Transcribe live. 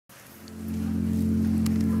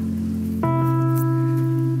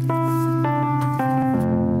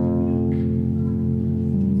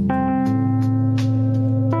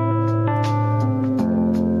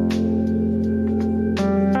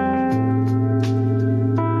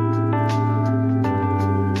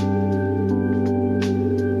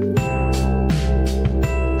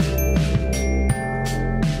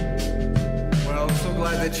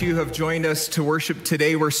have joined us to worship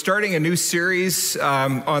today. We're starting a new series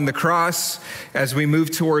on the cross as we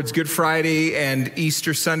move towards Good Friday and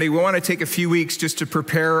Easter Sunday. We want to take a few weeks just to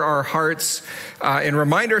prepare our hearts and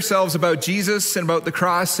remind ourselves about Jesus and about the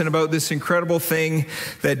cross and about this incredible thing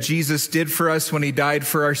that Jesus did for us when he died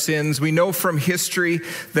for our sins. We know from history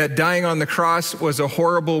that dying on the cross was a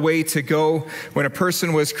horrible way to go. When a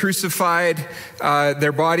person was crucified,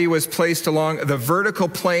 their body was placed along the vertical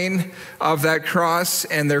plane of that cross,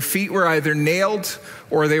 and their feet were either nailed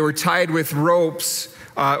or they were tied with ropes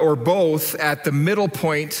or both at the middle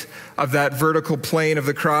point of that vertical plane of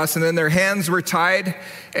the cross. And then their hands were tied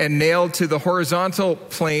and nailed to the horizontal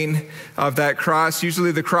plane of that cross.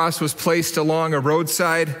 Usually the cross was placed along a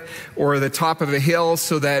roadside or the top of a hill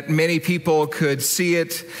so that many people could see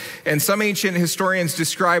it. And some ancient historians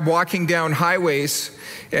describe walking down highways,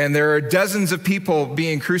 and there are dozens of people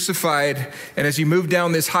being crucified. And as you move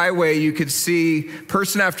down this highway, you could see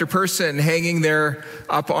person after person hanging there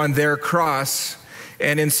up on their cross.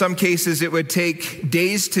 And in some cases, it would take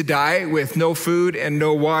days to die with no food and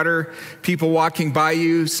no water, people walking by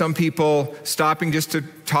you, some people stopping just to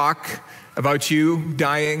talk about you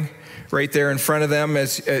dying right there in front of them.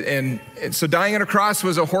 And so dying on a cross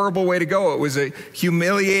was a horrible way to go. It was a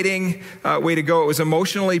humiliating way to go. It was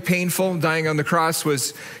emotionally painful. Dying on the cross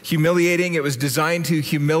was humiliating. It was designed to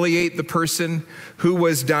humiliate the person who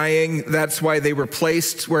was dying. That's why they were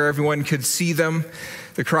placed where everyone could see them.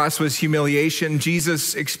 The cross was humiliation.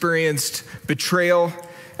 Jesus experienced betrayal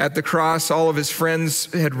at the cross. All of his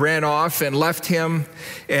friends had ran off and left him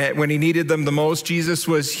when he needed them the most. Jesus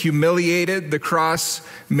was humiliated. The cross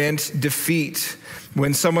meant defeat.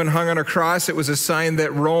 When someone hung on a cross, it was a sign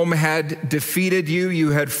that Rome had defeated you.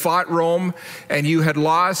 You had fought Rome and you had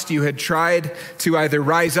lost. You had tried to either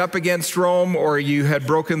rise up against Rome or you had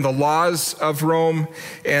broken the laws of Rome,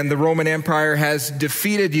 and the Roman Empire has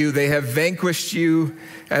defeated you. They have vanquished you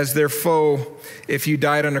as their foe if you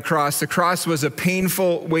died on a cross. The cross was a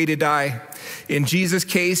painful way to die. In Jesus'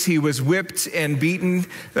 case, he was whipped and beaten.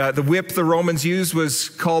 The whip the Romans used was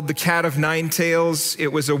called the cat of nine tails. It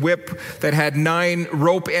was a whip that had 9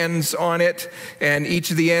 rope ends on it, and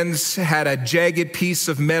each of the ends had a jagged piece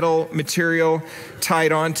of metal material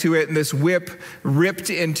tied onto it. And this whip ripped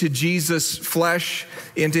into Jesus' flesh,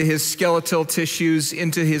 into his skeletal tissues,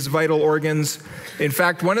 into his vital organs. In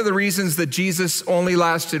fact, one of the reasons that Jesus only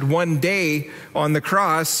lasted 1 day on the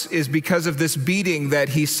cross is because of this beating that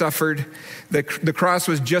he suffered. The cross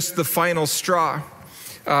was just the final straw.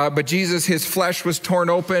 But Jesus, his flesh was torn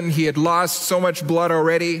open. He had lost so much blood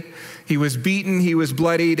already. He was beaten, he was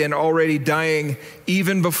bloodied, and already dying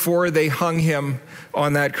even before they hung him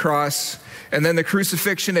on that cross. And then the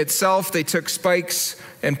crucifixion itself, they took spikes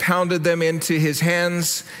and pounded them into his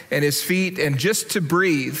hands and his feet. And just to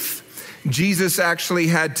breathe, Jesus actually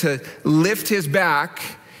had to lift his back.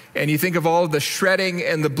 And you think of all of the shredding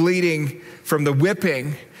and the bleeding from the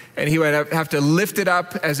whipping, and he would have to lift it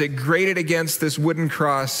up as it grated against this wooden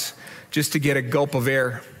cross just to get a gulp of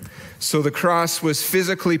air. So the cross was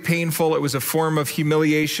physically painful. It was a form of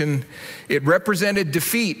humiliation. It represented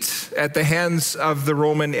defeat at the hands of the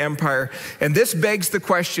Roman Empire. And this begs the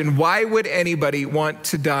question, why would anybody want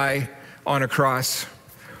to die on a cross?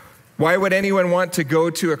 Why would anyone want to go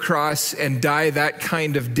to a cross and die that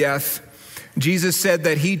kind of death? Jesus said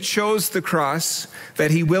that he chose the cross,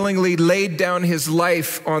 that he willingly laid down his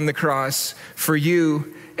life on the cross for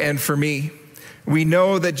you and for me. We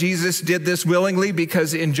know that Jesus did this willingly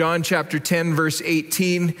because in John chapter 10, verse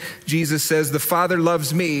 18, Jesus says, "The Father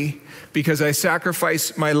loves me because I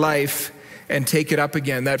sacrifice my life and take it up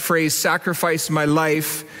again." That phrase, "sacrifice my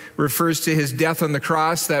life," refers to his death on the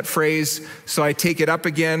cross. That phrase, "so I take it up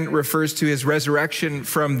again," refers to his resurrection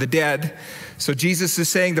from the dead. So Jesus is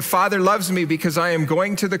saying, the Father loves me because I am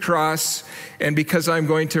going to the cross and because I'm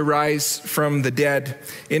going to rise from the dead.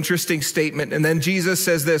 Interesting statement. And then Jesus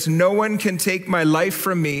says this, "No one can take my life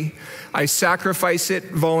from me. I sacrifice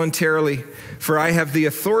it voluntarily, for I have the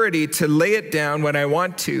authority to lay it down when I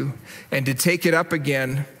want to and to take it up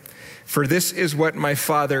again. For this is what my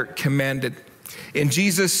Father commanded." In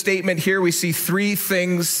Jesus' statement here, we see 3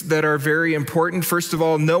 things that are very important. First of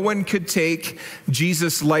all, no one could take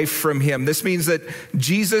Jesus' life from him. This means that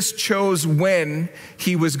Jesus chose when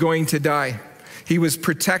he was going to die. He was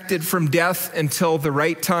protected from death until the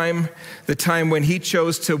right time, the time when he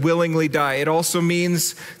chose to willingly die. It also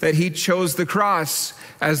means that he chose the cross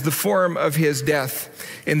as the form of his death.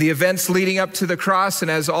 In the events leading up to the cross,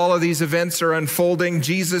 and as all of these events are unfolding,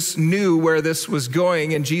 Jesus knew where this was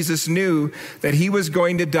going, and Jesus knew that he was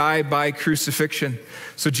going to die by crucifixion.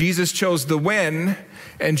 So Jesus chose the when,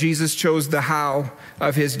 and Jesus chose the how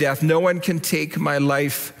of his death. No one can take my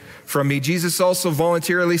life from me. Jesus also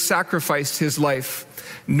voluntarily sacrificed his life.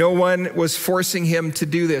 No one was forcing him to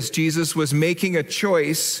do this. Jesus was making a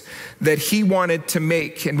choice that he wanted to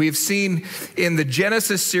make. And we've seen in the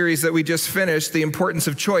Genesis series that we just finished the importance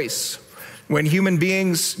of choice. When human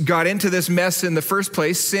beings got into this mess in the first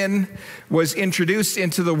place, sin was introduced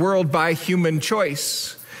into the world by human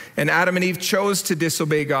choice. And Adam and Eve chose to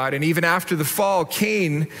disobey God. And even after the fall,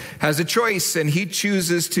 Cain has a choice, and he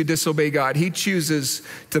chooses to disobey God. He chooses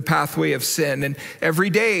the pathway of sin. And every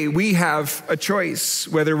day we have a choice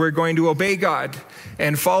whether we're going to obey God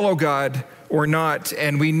and follow God or not.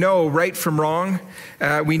 And we know right from wrong.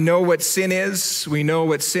 We know what sin is. We know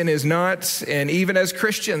what sin is not. And even as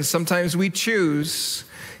Christians, sometimes we choose,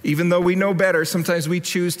 even though we know better, sometimes we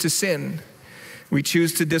choose to sin. We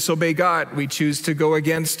choose to disobey God. We choose to go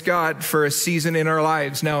against God for a season in our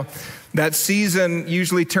lives. Now, that season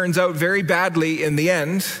usually turns out very badly in the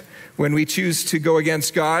end. When we choose to go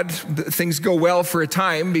against God, things go well for a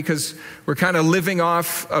time because we're kind of living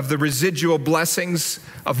off of the residual blessings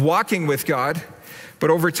of walking with God. But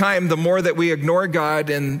over time, the more that we ignore God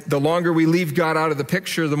and the longer we leave God out of the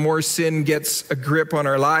picture, the more sin gets a grip on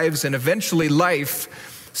our lives, and eventually life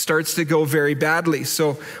starts to go very badly.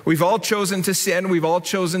 So we've all chosen to sin. We've all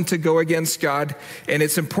chosen to go against God. And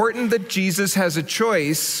it's important that Jesus has a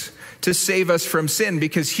choice to save us from sin,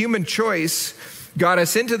 because human choice got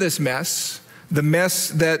us into this mess, the mess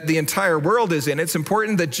that the entire world is in. It's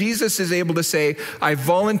important that Jesus is able to say, I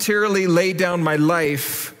voluntarily lay down my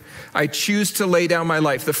life. I choose to lay down my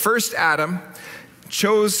life. The first Adam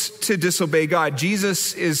chose to disobey God.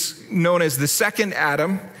 Jesus is known as the second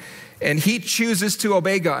Adam, and he chooses to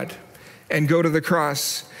obey God and go to the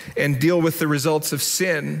cross and deal with the results of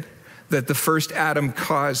sin that the first Adam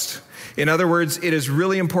caused. In other words, it is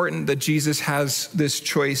really important that Jesus has this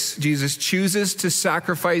choice. Jesus chooses to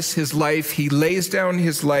sacrifice his life. He lays down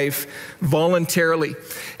his life voluntarily.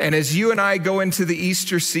 And as you and I go into the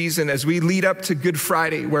Easter season, as we lead up to Good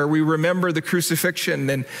Friday, where we remember the crucifixion,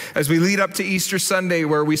 and as we lead up to Easter Sunday,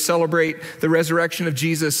 where we celebrate the resurrection of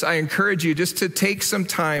Jesus, I encourage you just to take some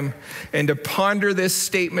time and to ponder this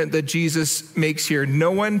statement that Jesus makes here.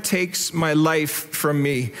 No one takes my life from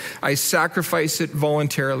me. I sacrifice it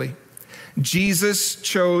voluntarily. Jesus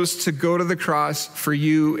chose to go to the cross for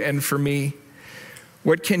you and for me.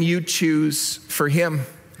 What can you choose for him?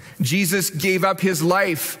 Jesus gave up his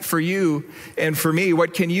life for you and for me.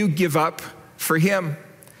 What can you give up for him?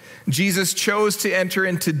 Jesus chose to enter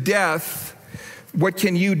into death. What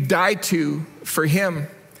can you die to for him?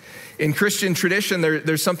 In Christian tradition,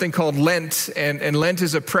 there's something called Lent, and Lent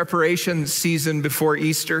is a preparation season before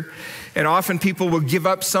Easter. And often people will give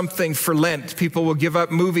up something for Lent. People will give up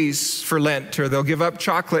movies for Lent, or they'll give up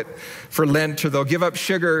chocolate for Lent, or they'll give up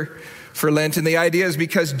sugar for Lent. And the idea is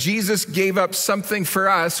because Jesus gave up something for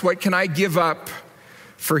us, what can I give up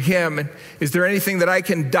for him? And is there anything that I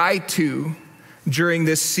can die to during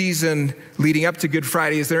this season leading up to Good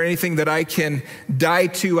Friday? Is there anything that I can die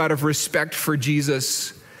to out of respect for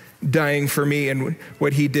Jesus dying for me and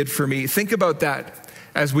what he did for me? Think about that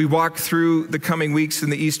as we walk through the coming weeks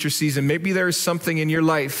in the Easter season. Maybe there's something in your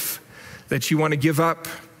life that you want to give up,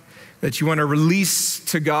 that you want to release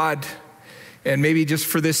to God, and maybe just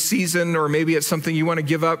for this season, or maybe it's something you want to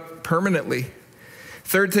give up permanently.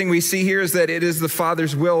 Third thing we see here is that it is the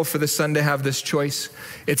Father's will for the Son to have this choice.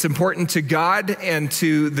 It's important to God and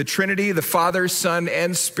to the Trinity, the Father, Son,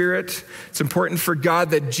 and Spirit. It's important for God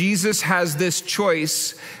that Jesus has this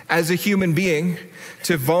choice as a human being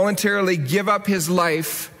to voluntarily give up his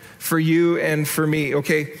life for you and for me.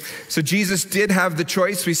 Okay, so Jesus did have the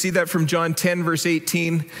choice. We see that from John 10, verse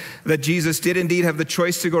 18, that Jesus did indeed have the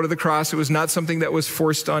choice to go to the cross. It was not something that was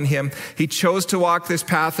forced on him. He chose to walk this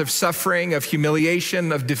path of suffering, of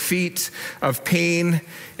humiliation, of defeat, of pain,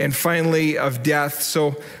 and finally of death.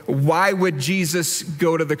 So why would Jesus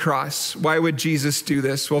go to the cross? Why would Jesus do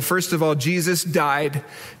this? Well, first of all, Jesus died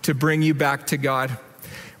to bring you back to God.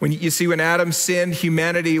 When Adam sinned,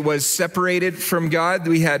 humanity was separated from God.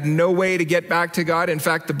 We had no way to get back to God. In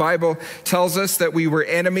fact, the Bible tells us that we were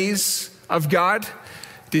enemies of God.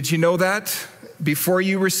 Did you know that? Before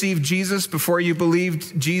you received Jesus, before you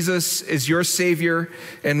believed Jesus is your Savior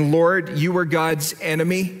and Lord, you were God's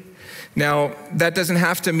enemy. Now, that doesn't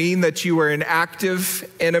have to mean that you were an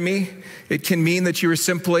active enemy. It can mean that you were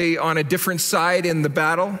simply on a different side in the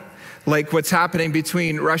battle. Like what's happening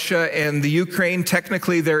between Russia and the Ukraine.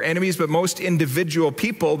 Technically, they're enemies, but most individual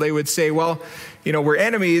people, they would say, well, we're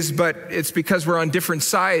enemies, but it's because we're on different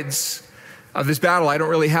sides of this battle. I don't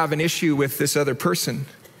really have an issue with this other person.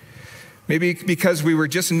 Maybe because we were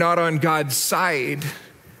just not on God's side,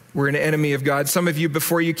 were an enemy of God. Some of you,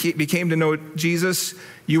 before you became to know Jesus,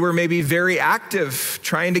 you were maybe very active,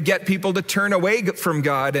 trying to get people to turn away from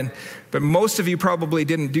God. But most of you probably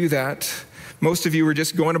didn't do that. Most of you were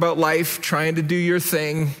just going about life, trying to do your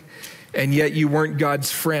thing, and yet you weren't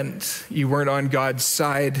God's friend. You weren't on God's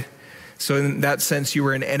side. So in that sense, you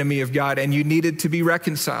were an enemy of God, and you needed to be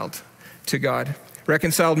reconciled to God.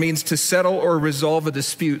 Reconciled means to settle or resolve a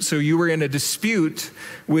dispute. So you were in a dispute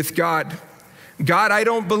with God. God, I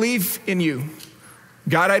don't believe in you.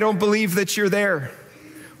 God, I don't believe that you're there.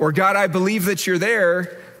 Or God, I believe that you're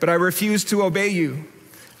there, but I refuse to obey you.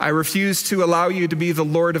 I refuse to allow you to be the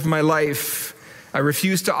Lord of my life. I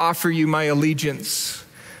refuse to offer you my allegiance.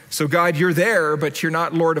 So God, you're there, but you're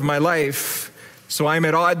not Lord of my life. So I'm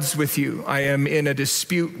at odds with you. I am in a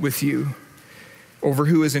dispute with you over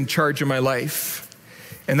who is in charge of my life.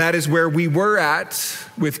 And that is where we were at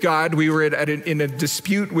with God. We were in a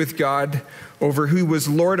dispute with God over who was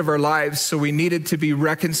Lord of our lives. So we needed to be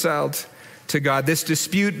reconciled to God. This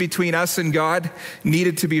dispute between us and God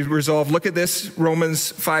needed to be resolved. Look at this,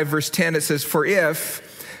 Romans 5 verse 10. It says, for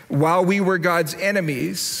if, while we were God's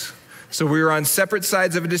enemies, so we were on separate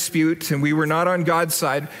sides of a dispute and we were not on God's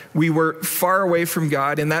side, we were far away from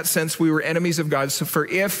God. In that sense, we were enemies of God. So for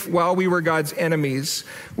if, while we were God's enemies,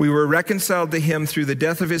 we were reconciled to him through the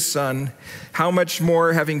death of his son, how much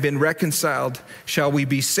more, having been reconciled, shall we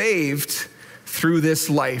be saved through this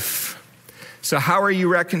life? So how are you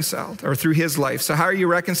reconciled? Or through his life. So how are you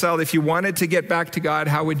reconciled? If you wanted to get back to God,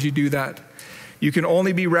 how would you do that? You can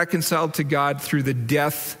only be reconciled to God through the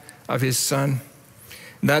death of his son.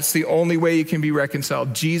 And that's the only way you can be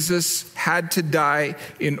reconciled. Jesus had to die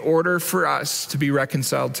in order for us to be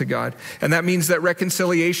reconciled to God. And that means that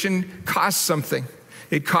reconciliation costs something.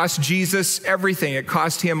 It cost Jesus everything. It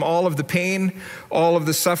cost him all of the pain, all of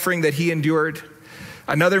the suffering that he endured.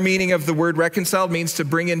 Another meaning of the word reconciled means to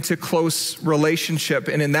bring into close relationship.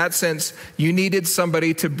 And in that sense, you needed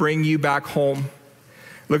somebody to bring you back home.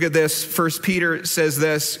 Look at this. 1 Peter says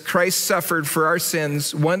this, Christ suffered for our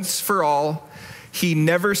sins once for all. He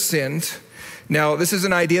never sinned. Now, this is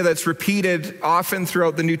an idea that's repeated often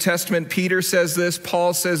throughout the New Testament. Peter says this,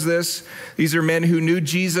 Paul says this. These are men who knew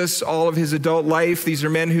Jesus all of his adult life. These are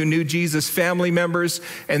men who knew Jesus' family members.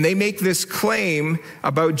 And they make this claim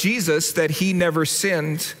about Jesus that he never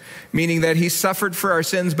sinned, meaning that he suffered for our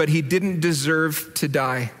sins, but he didn't deserve to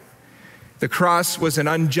die. The cross was an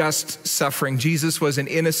unjust suffering. Jesus was an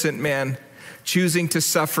innocent man choosing to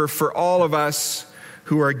suffer for all of us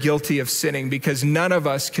who are guilty of sinning, because none of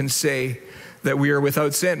us can say that we are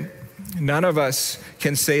without sin. None of us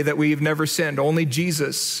can say that we've never sinned. Only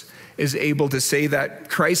Jesus is able to say that.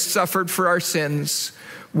 Christ suffered for our sins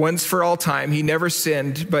once for all time. He never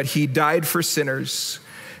sinned, but he died for sinners.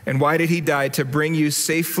 And why did he die? To bring you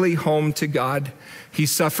safely home to God. He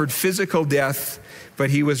suffered physical death, but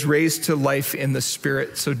he was raised to life in the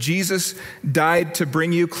Spirit. So Jesus died to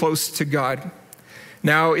bring you close to God.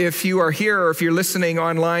 Now, if you are here or if you're listening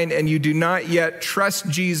online and you do not yet trust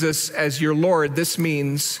Jesus as your Lord, this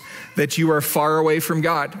means that you are far away from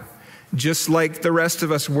God, just like the rest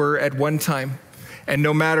of us were at one time. And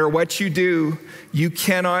no matter what you do, you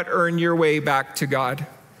cannot earn your way back to God.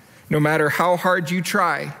 No matter how hard you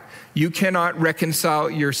try, you cannot reconcile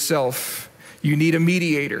yourself. You need a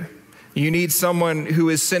mediator. You need someone who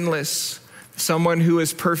is sinless, someone who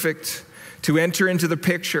is perfect to enter into the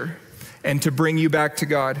picture and to bring you back to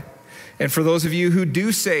God. And for those of you who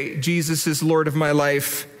do say, Jesus is Lord of my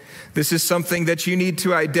life, this is something that you need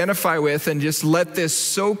to identify with and just let this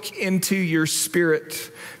soak into your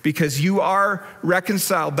spirit, because you are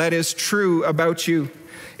reconciled. That is true about you.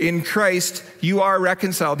 In Christ, you are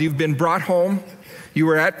reconciled. You've been brought home. You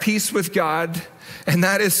are at peace with God. And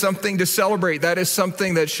that is something to celebrate. That is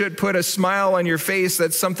something that should put a smile on your face.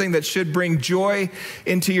 That's something that should bring joy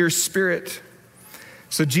into your spirit.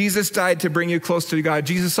 So Jesus died to bring you close to God.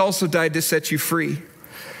 Jesus also died to set you free.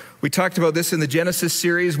 We talked about this in the Genesis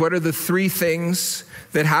series. What are the three things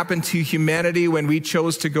that happened to humanity when we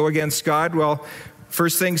chose to go against God? Well,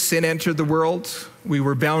 first thing, sin entered the world. We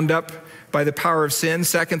were bound up by the power of sin.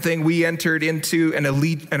 Second thing, we entered into an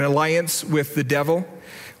alliance with the devil.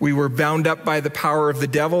 We were bound up by the power of the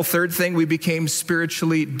devil. Third thing, we became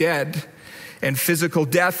spiritually dead, and physical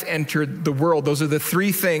death entered the world. Those are the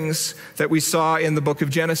three things that we saw in the book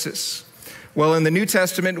of Genesis. Well, in the New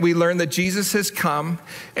Testament, we learn that Jesus has come,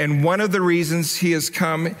 and one of the reasons he has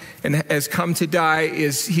come and has come to die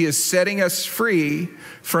is he is setting us free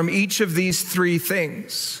from each of these three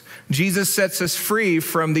things. Jesus sets us free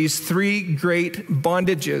from these three great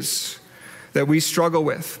bondages that we struggle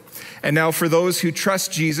with. And now for those who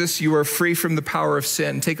trust Jesus, you are free from the power of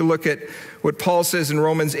sin. Take a look at what Paul says in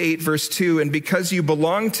Romans 8, verse 2. And because you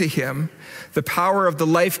belong to him, the power of the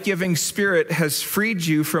life-giving Spirit has freed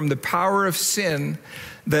you from the power of sin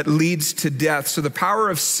that leads to death. So the power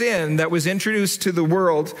of sin that was introduced to the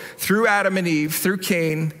world through Adam and Eve, through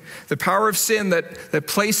Cain, the power of sin that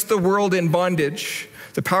placed the world in bondage,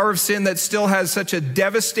 the power of sin that still has such a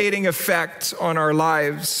devastating effect on our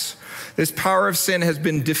lives, this power of sin has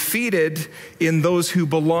been defeated in those who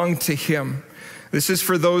belong to him. This is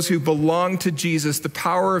for those who belong to Jesus. The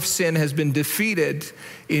power of sin has been defeated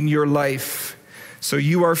in your life. So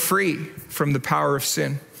you are free from the power of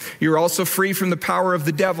sin. You're also free from the power of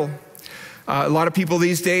the devil. A lot of people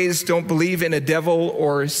these days don't believe in a devil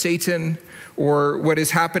or Satan or what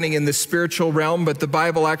is happening in the spiritual realm, but the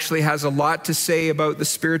Bible actually has a lot to say about the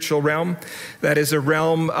spiritual realm. That is a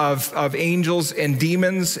realm of angels and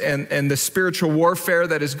demons and the spiritual warfare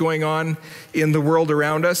that is going on in the world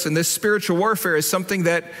around us. And this spiritual warfare is something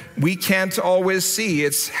that we can't always see.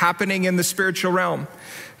 It's happening in the spiritual realm,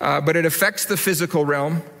 but it affects the physical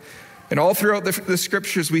realm. And all throughout the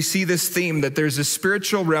scriptures, we see this theme that there's a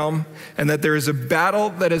spiritual realm and that there is a battle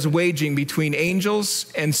that is waging between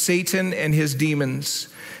angels and Satan and his demons.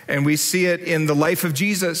 And we see it in the life of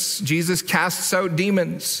Jesus. Jesus casts out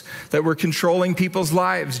demons that were controlling people's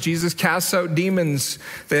lives. Jesus casts out demons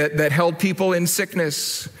that held people in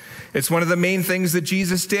sickness. It's one of the main things that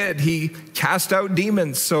Jesus did. He cast out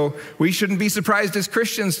demons. So we shouldn't be surprised as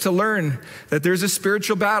Christians to learn that there's a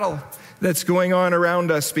spiritual battle that's going on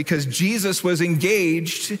around us because Jesus was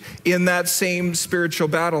engaged in that same spiritual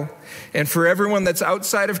battle. And for everyone that's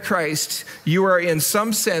outside of Christ, you are in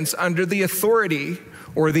some sense under the authority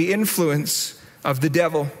or the influence of the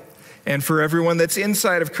devil. And for everyone that's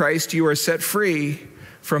inside of Christ, you are set free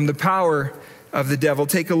from the power of the devil.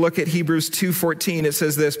 Take a look at Hebrews 2:14. It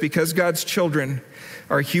says this, because God's children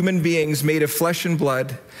are human beings made of flesh and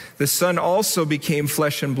blood, the Son also became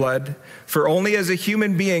flesh and blood, for only as a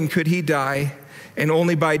human being could he die, and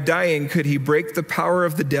only by dying could he break the power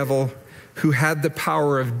of the devil who had the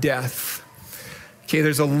power of death. Okay,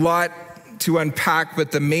 there's a lot to unpack,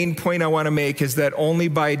 but the main point I want to make is that only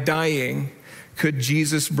by dying could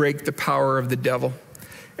Jesus break the power of the devil.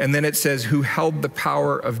 And then it says, who held the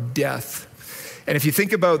power of death. And if you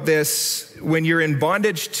think about this, when you're in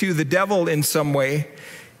bondage to the devil in some way,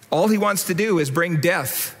 all he wants to do is bring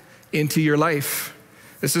death into your life.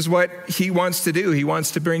 This is what he wants to do. He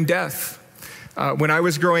wants to bring death. When I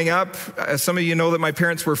was growing up, some of you know that my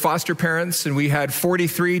parents were foster parents, and we had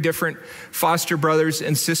 43 different foster brothers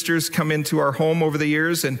and sisters come into our home over the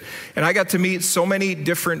years. And I got to meet so many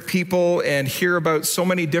different people and hear about so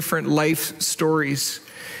many different life stories.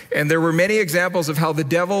 And there were many examples of how the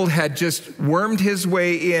devil had just wormed his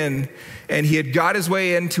way in, and he had got his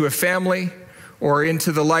way into a family or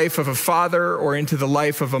into the life of a father or into the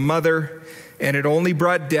life of a mother, and it only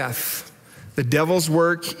brought death. The devil's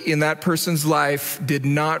work in that person's life did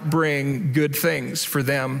not bring good things for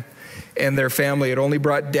them and their family. It only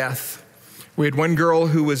brought death. We had one girl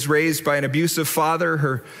who was raised by an abusive father.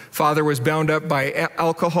 Her father was bound up by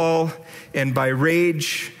alcohol and by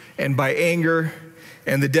rage and by anger,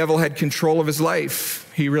 and the devil had control of his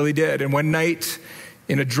life. He really did. And one night,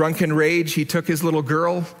 in a drunken rage, he took his little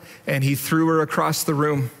girl and he threw her across the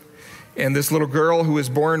room. And this little girl, who was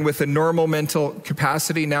born with a normal mental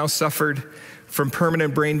capacity, now suffered from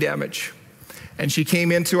permanent brain damage. And she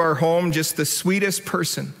came into our home just the sweetest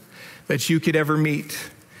person that you could ever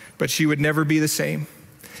meet, but she would never be the same.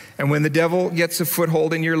 And when the devil gets a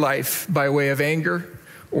foothold in your life by way of anger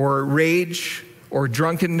or rage or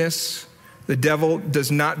drunkenness, the devil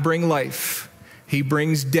does not bring life. He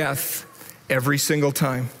brings death every single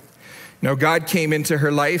time. Now, God came into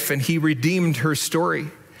her life and he redeemed her story.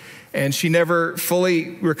 And she never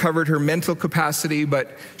fully recovered her mental capacity,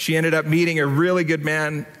 but she ended up meeting a really good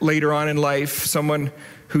man later on in life, someone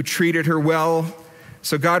who treated her well.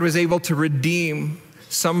 So God was able to redeem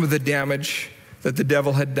some of the damage that the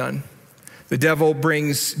devil had done. The devil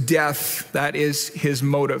brings death. That is his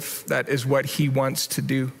motive. That is what he wants to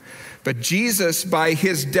do. But Jesus, by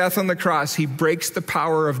his death on the cross, he breaks the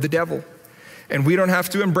power of the devil. And we don't have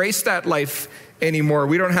to embrace that life anymore.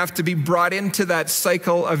 We don't have to be brought into that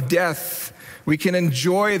cycle of death. We can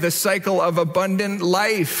enjoy the cycle of abundant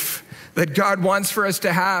life that God wants for us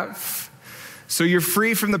to have. So you're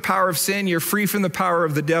free from the power of sin, you're free from the power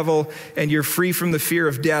of the devil, and you're free from the fear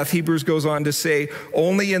of death. Hebrews goes on to say,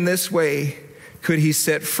 only in this way could he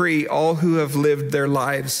set free all who have lived their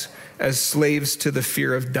lives as slaves to the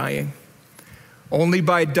fear of dying. Only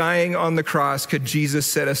by dying on the cross could Jesus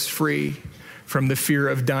set us free from the fear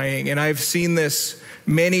of dying. And I've seen this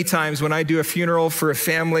many times when I do a funeral for a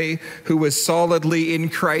family who was solidly in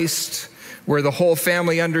Christ, where the whole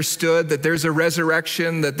family understood that there's a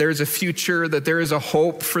resurrection, that there's a future, that there is a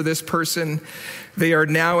hope for this person. They are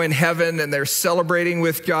now in heaven and they're celebrating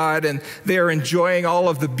with God, and they are enjoying all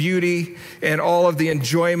of the beauty and all of the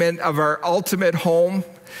enjoyment of our ultimate home,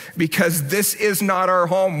 because this is not our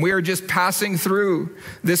home. We are just passing through.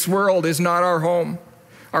 This world is not our home.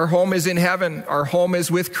 Our home is in heaven. Our home is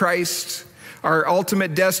with Christ. Our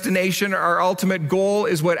ultimate destination, our ultimate goal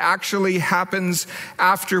is what actually happens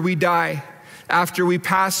after we die, after we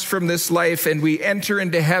pass from this life and we enter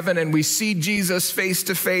into heaven and we see Jesus face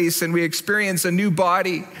to face and we experience a new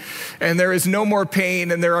body, and there is no more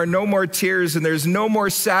pain and there are no more tears and there's no more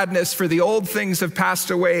sadness, for the old things have passed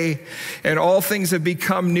away and all things have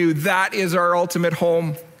become new. That is our ultimate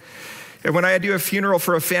home. And when I do a funeral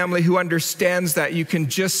for a family who understands that, you can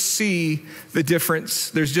just see the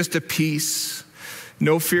difference. There's just a peace,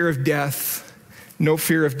 no fear of death, no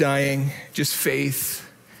fear of dying, just faith.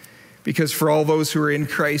 Because for all those who are in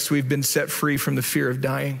Christ, we've been set free from the fear of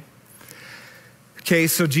dying. Okay,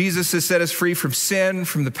 so Jesus has set us free from sin,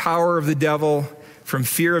 from the power of the devil, from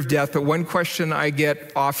fear of death. But one question I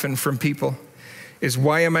get often from people is,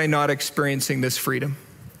 why am I not experiencing this freedom?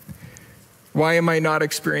 Why am I not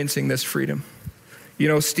experiencing this freedom? You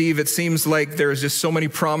know, Steve, it seems like there's just so many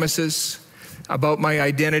promises about my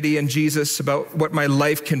identity in Jesus, about what my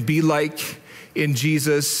life can be like in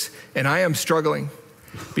Jesus, and I am struggling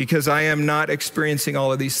because I am not experiencing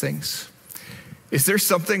all of these things. Is there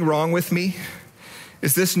something wrong with me?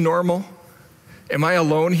 Is this normal? Am I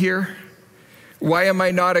alone here? Why am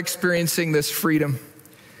I not experiencing this freedom?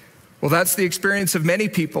 Well, that's the experience of many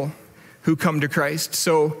people who come to Christ.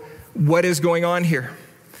 So what is going on here?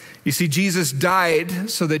 You see, Jesus died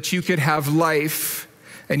so that you could have life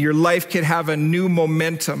and your life could have a new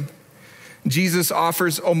momentum. Jesus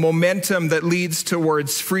offers a momentum that leads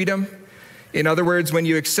towards freedom. In other words, when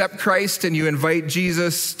you accept Christ and you invite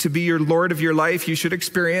Jesus to be your Lord of your life, you should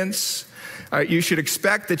expect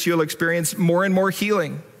that you'll experience more and more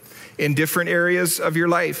healing in different areas of your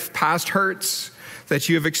life. Past hurts that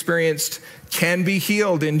you have experienced can be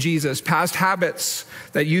healed in Jesus. Past habits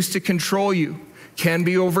that used to control you can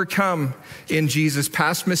be overcome in Jesus.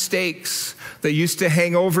 Past mistakes that used to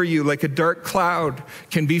hang over you like a dark cloud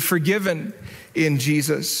can be forgiven in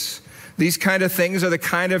Jesus. These kind of things are the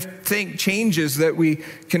kind of changes that we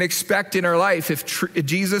can expect in our life. If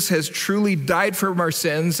Jesus has truly died for our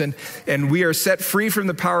sins and we are set free from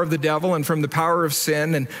the power of the devil and from the power of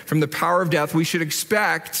sin and from the power of death, we should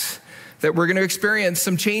expect that we're going to experience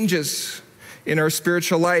some changes in our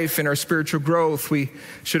spiritual life, in our spiritual growth. We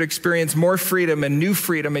should experience more freedom and new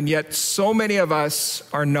freedom, and yet so many of us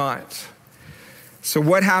are not. So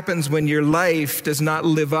what happens when your life does not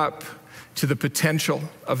live up to the potential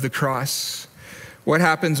of the cross? What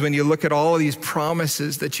happens when you look at all of these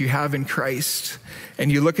promises that you have in Christ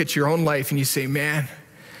and you look at your own life and you say, man,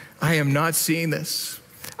 I am not seeing this.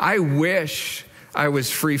 I wish I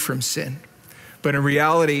was free from sin, but in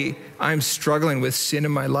reality, I'm struggling with sin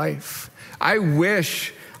in my life. I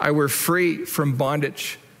wish I were free from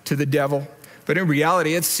bondage to the devil, but in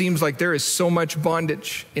reality, it seems like there is so much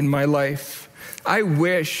bondage in my life. I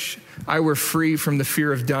wish I were free from the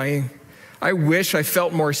fear of dying. I wish I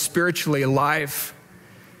felt more spiritually alive.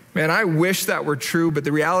 Man, I wish that were true, but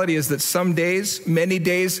the reality is that some days, many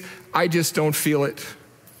days, I just don't feel it.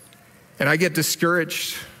 And I get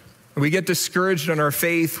discouraged. We get discouraged on our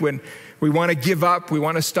faith when we want to give up, we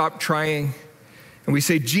want to stop trying. And we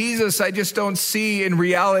say, Jesus, I just don't see in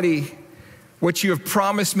reality what you have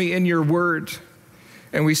promised me in your word.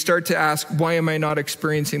 And we start to ask, why am I not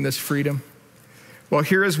experiencing this freedom? Well,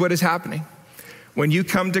 here is what is happening. When you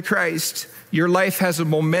come to Christ, your life has a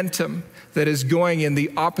momentum that is going in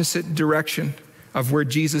the opposite direction of where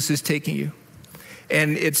Jesus is taking you.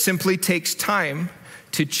 And it simply takes time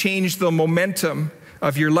to change the momentum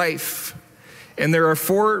of your life. And there are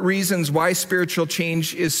 4 reasons why spiritual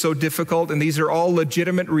change is so difficult, and these are all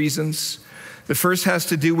legitimate reasons. The first has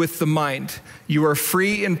to do with the mind. You are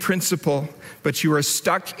free in principle, but you are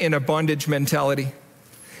stuck in a bondage mentality.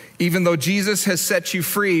 Even though Jesus has set you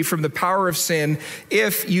free from the power of sin,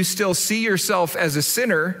 if you still see yourself as a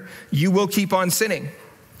sinner, you will keep on sinning.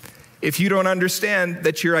 If you don't understand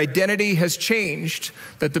that your identity has changed,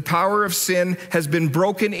 that the power of sin has been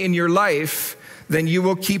broken in your life, then you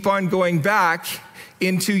will keep on going back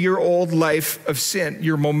into your old life of sin.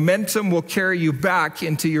 Your momentum will carry you back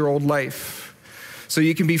into your old life. So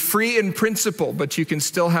you can be free in principle, but you can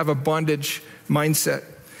still have a bondage mindset.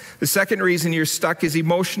 The second reason you're stuck is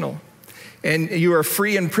emotional. And you are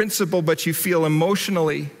free in principle, but you feel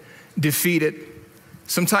emotionally defeated.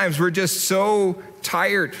 Sometimes we're just so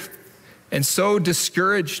tired and so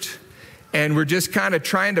discouraged, and we're just kind of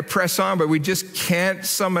trying to press on, but we just can't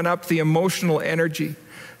summon up the emotional energy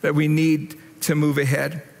that we need to move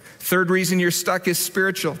ahead. Third reason you're stuck is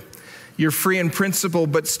spiritual. You're free in principle,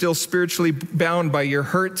 but still spiritually bound by your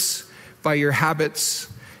hurts, by your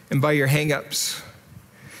habits, and by your hang-ups.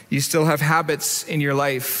 You still have habits in your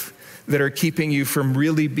life that are keeping you from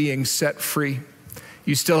really being set free.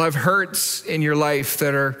 You still have hurts in your life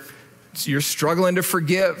that you're struggling to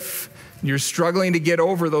forgive. You're struggling to get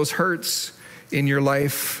over those hurts in your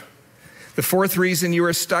life. The fourth reason you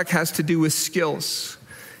are stuck has to do with skills.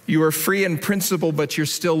 You are free in principle, but you're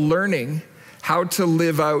still learning how to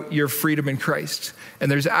live out your freedom in Christ.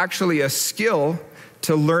 And there's actually a skill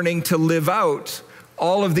to learning to live out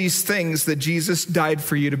all of these things that Jesus died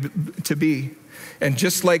for you to be. And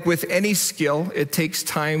just like with any skill, it takes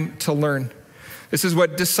time to learn. This is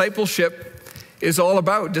what discipleship is all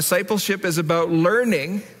about. Discipleship is about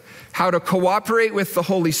learning how to cooperate with the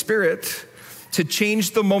Holy Spirit to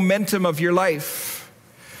change the momentum of your life.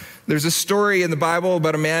 There's a story in the Bible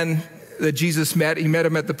about a man that Jesus met. He met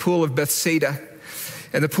him at the pool of Bethsaida.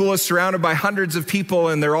 And the pool is surrounded by hundreds of people,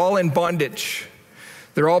 and they're all in bondage.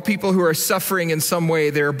 They're all people who are suffering in some way.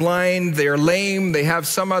 They're blind, they're lame, they have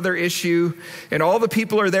some other issue. And all the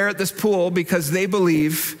people are there at this pool because they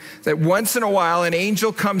believe that once in a while an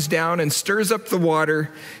angel comes down and stirs up the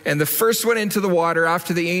water, and the first one into the water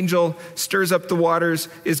after the angel stirs up the waters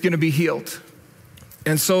is going to be healed.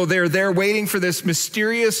 And so they're there waiting for this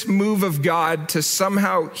mysterious move of God to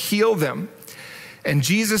somehow heal them. And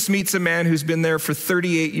Jesus meets a man who's been there for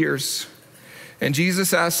 38 years. And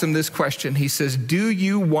Jesus asks him this question. He says, do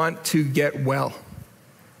you want to get well?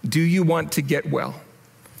 Do you want to get well?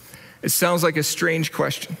 It sounds like a strange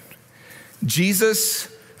question.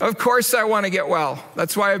 Jesus, of course I want to get well.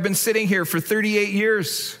 That's why I've been sitting here for 38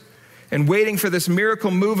 years and waiting for this miracle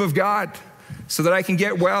move of God so that I can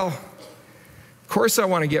get well. Of course I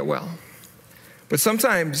want to get well. But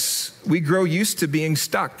sometimes we grow used to being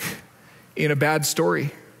stuck in a bad story.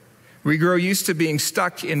 We grow used to being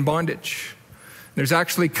stuck in bondage. There's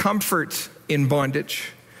actually comfort in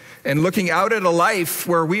bondage. And looking out at a life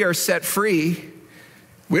where we are set free,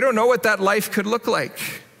 we don't know what that life could look like.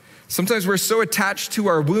 Sometimes we're so attached to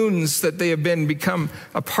our wounds that they have become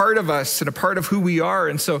a part of us and a part of who we are.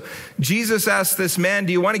 And so Jesus asked this man,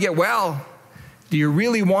 do you want to get well? Do you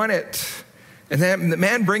really want it? And then the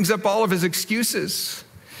man brings up all of his excuses.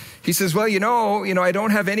 He says, well, you know, I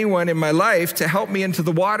don't have anyone in my life to help me into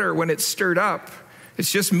the water when it's stirred up.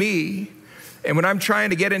 It's just me. And when I'm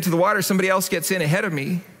trying to get into the water, somebody else gets in ahead of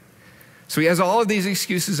me. So he has all of these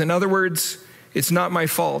excuses. In other words, it's not my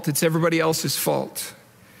fault. It's everybody else's fault.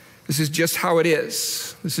 This is just how it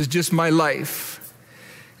is. This is just my life.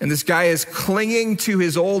 And this guy is clinging to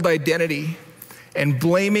his old identity and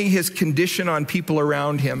blaming his condition on people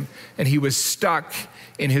around him. And he was stuck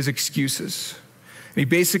in his excuses. And he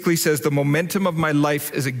basically says, the momentum of my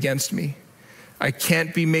life is against me. I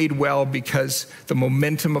can't be made well because the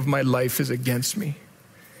momentum of my life is against me.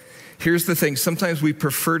 Here's the thing. Sometimes we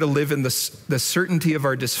prefer to live in the certainty of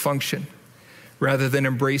our dysfunction rather than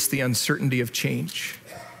embrace the uncertainty of change.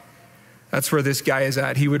 That's where this guy is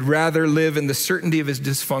at. He would rather live in the certainty of his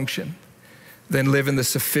dysfunction than live in the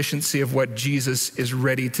sufficiency of what Jesus is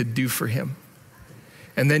ready to do for him.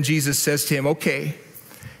 And then Jesus says to him, okay,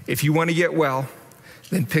 if you want to get well,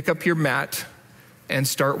 then pick up your mat and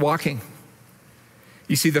start walking.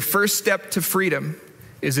 You see, the first step to freedom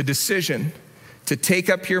is a decision to take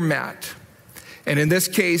up your mat. And in this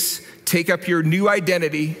case, take up your new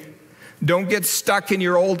identity. Don't get stuck in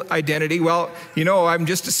your old identity. Well, I'm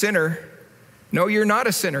just a sinner. No, you're not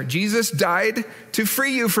a sinner. Jesus died to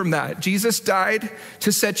free you from that. Jesus died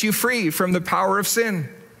to set you free from the power of sin.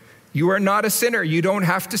 You are not a sinner. You don't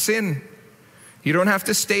have to sin. You don't have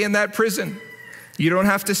to stay in that prison. You don't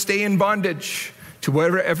have to stay in bondage to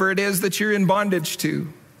whatever it is that you're in bondage to.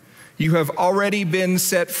 You have already been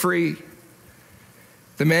set free.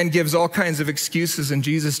 The man gives all kinds of excuses, and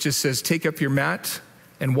Jesus just says, take up your mat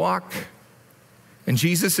and walk. And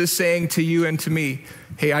Jesus is saying to you and to me,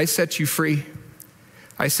 hey, I set you free.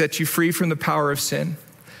 I set you free from the power of sin.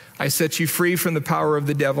 I set you free from the power of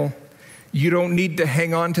the devil. You don't need to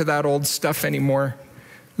hang on to that old stuff anymore.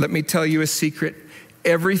 Let me tell you a secret.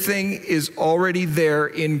 Everything is already there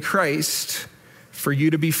in Christ for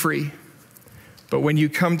you to be free. But when you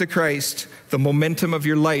come to Christ, the momentum of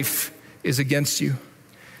your life is against you.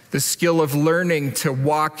 The skill of learning to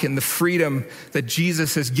walk in the freedom that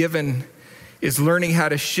Jesus has given is learning how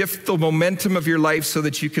to shift the momentum of your life so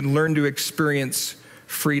that you can learn to experience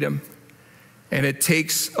freedom. And it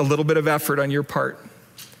takes a little bit of effort on your part.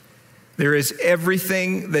 There is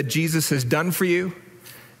everything that Jesus has done for you,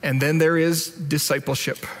 and then there is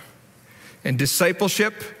discipleship. And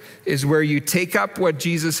discipleship is where you take up what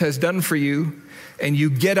Jesus has done for you, and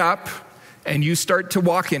you get up and you start to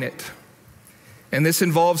walk in it. And this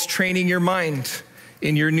involves training your mind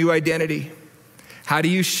in your new identity. How do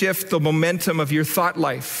you shift the momentum of your thought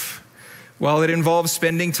life? Well, it involves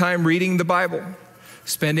spending time reading the Bible,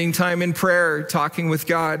 spending time in prayer, talking with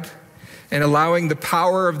God, and allowing the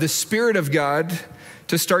power of the Spirit of God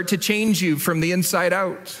to start to change you from the inside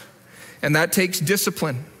out. And that takes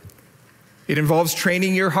discipline. It involves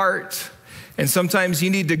training your heart. And sometimes you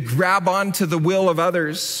need to grab onto the will of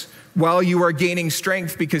others while you are gaining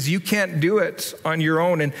strength, because you can't do it on your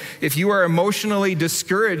own. And if you are emotionally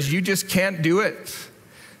discouraged, you just can't do it.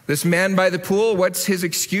 This man by the pool, what's his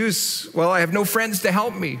excuse? Well, I have no friends to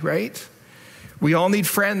help me, right? We all need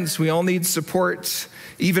friends. We all need support,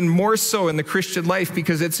 even more so in the Christian life,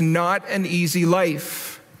 because it's not an easy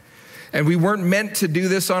life. And we weren't meant to do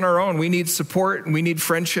this on our own. We need support and we need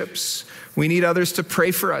friendships. We need others to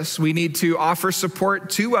pray for us. We need to offer support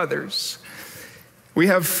to others. We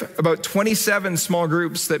have about 27 small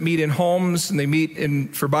groups that meet in homes, and they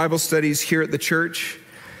meet for Bible studies here at the church.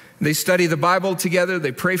 They study the Bible together,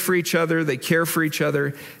 they pray for each other, they care for each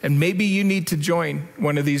other, and maybe you need to join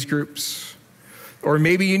one of these groups. Or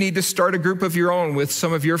maybe you need to start a group of your own with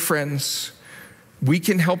some of your friends. We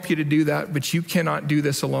can help you to do that, but you cannot do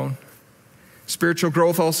this alone. Spiritual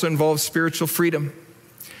growth also involves spiritual freedom.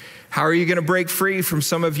 How are you going to break free from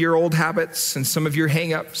some of your old habits and some of your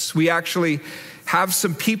hang-ups? We actually have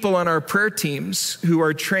some people on our prayer teams who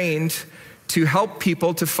are trained to help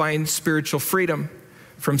people to find spiritual freedom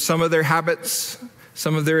from some of their habits,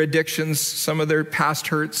 some of their addictions, some of their past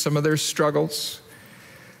hurts, some of their struggles,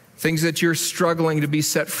 things that you're struggling to be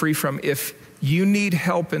set free from. If you need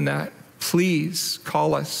help in that, please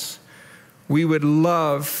call us. We would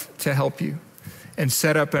love to help you and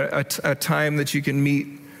set up a time that you can meet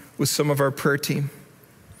with some of our prayer team.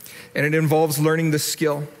 And it involves learning the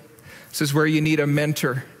skill. This is where you need a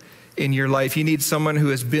mentor in your life. You need someone who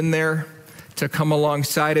has been there to come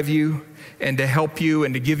alongside of you and to help you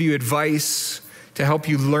and to give you advice, to help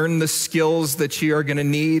you learn the skills that you are going to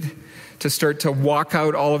need to start to walk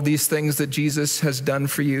out all of these things that Jesus has done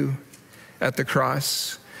for you at the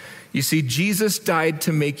cross. You see, Jesus died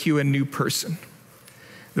to make you a new person.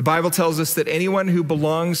 The Bible tells us that anyone who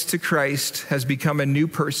belongs to Christ has become a new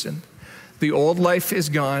person. The old life is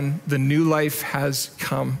gone, the new life has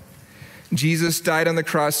come. Jesus died on the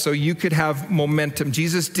cross so you could have momentum.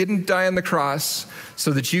 Jesus didn't die on the cross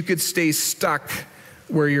so that you could stay stuck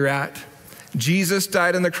where you're at. Jesus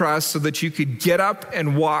died on the cross so that you could get up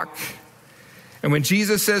and walk. And when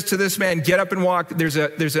Jesus says to this man, get up and walk, there's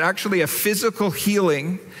actually a physical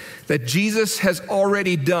healing that Jesus has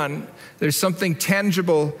already done. There's something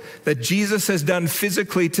tangible that Jesus has done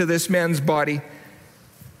physically to this man's body,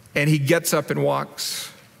 and he gets up and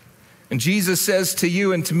walks. And Jesus says to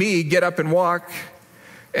you and to me, get up and walk.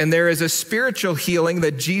 And there is a spiritual healing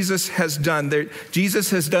that Jesus has done. Jesus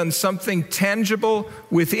has done something tangible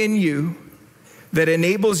within you that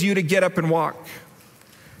enables you to get up and walk.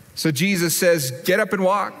 So Jesus says, get up and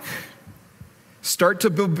walk. Start to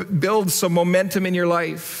build some momentum in your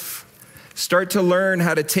life. Start to learn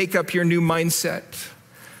how to take up your new mindset.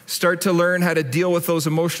 Start to learn how to deal with those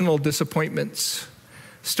emotional disappointments.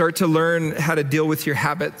 Start to learn how to deal with your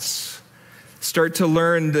habits. Start to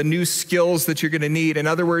learn the new skills that you're going to need. In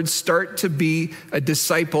other words, start to be a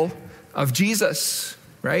disciple of Jesus,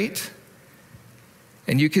 right?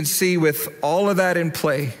 And you can see with all of that in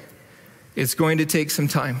play, it's going to take some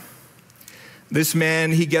time. This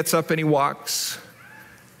man, he gets up and he walks,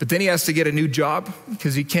 but then he has to get a new job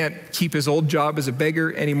because he can't keep his old job as a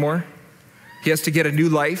beggar anymore. He has to get a new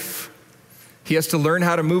life. He has to learn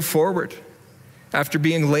how to move forward after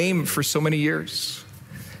being lame for so many years.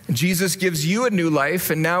 And Jesus gives you a new life,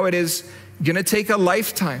 and now it is going to take a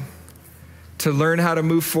lifetime to learn how to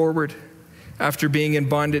move forward after being in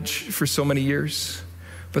bondage for so many years.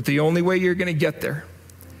 But the only way you're going to get there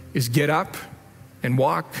is get up and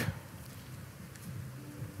walk.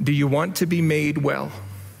 Do you want to be made well?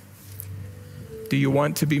 Do you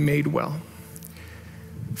want to be made well?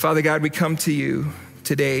 Father God, we come to you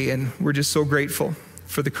today, and we're just so grateful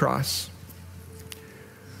for the cross.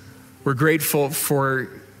 We're grateful for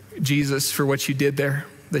Jesus, for what you did there,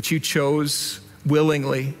 that you chose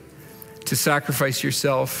willingly to sacrifice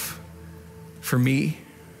yourself for me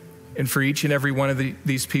and for each and every one of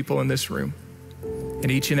these people in this room.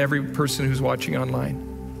 and each and every person who's watching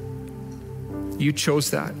online. You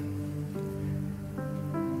chose that.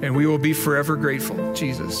 And we will be forever grateful,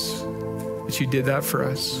 Jesus, that you did that for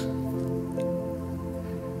us.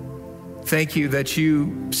 Thank you that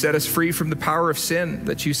you set us free from the power of sin,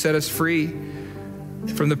 that you set us free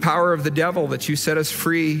from the power of the devil, that you set us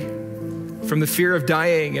free from the fear of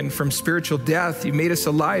dying and from spiritual death. You made us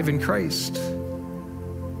alive in Christ.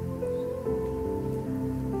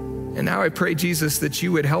 And now I pray, Jesus, that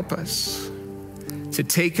you would help us to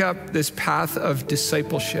take up this path of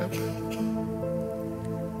discipleship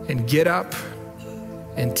and get up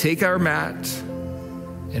and take our mat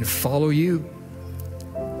and follow you.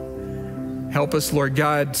 Help us, Lord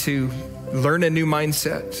God, to learn a new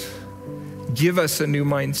mindset. Give us a new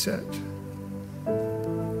mindset.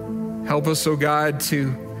 Help us, oh God,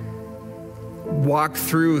 to walk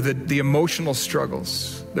through the emotional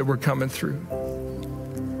struggles that we're coming through.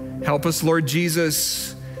 Help us, Lord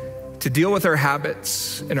Jesus, to deal with our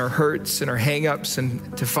habits and our hurts and our hang-ups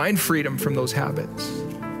and to find freedom from those habits.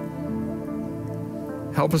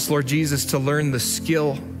 Help us, Lord Jesus, to learn the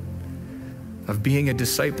skill of being a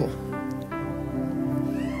disciple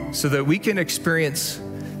so that we can experience,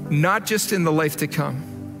 not just in the life to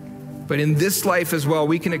come, but in this life as well,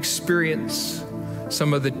 we can experience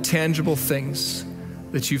some of the tangible things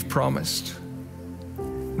that you've promised.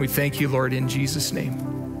 We thank you, Lord, in Jesus' name.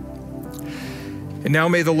 And now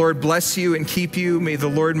may the Lord bless you and keep you. May the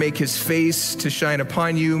Lord make his face to shine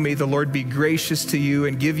upon you. May the Lord be gracious to you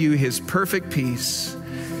and give you his perfect peace.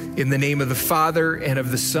 In the name of the Father and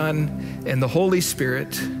of the Son and the Holy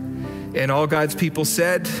Spirit. And all God's people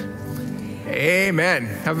said, amen.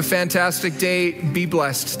 Have a fantastic day. Be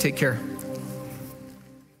blessed. Take care.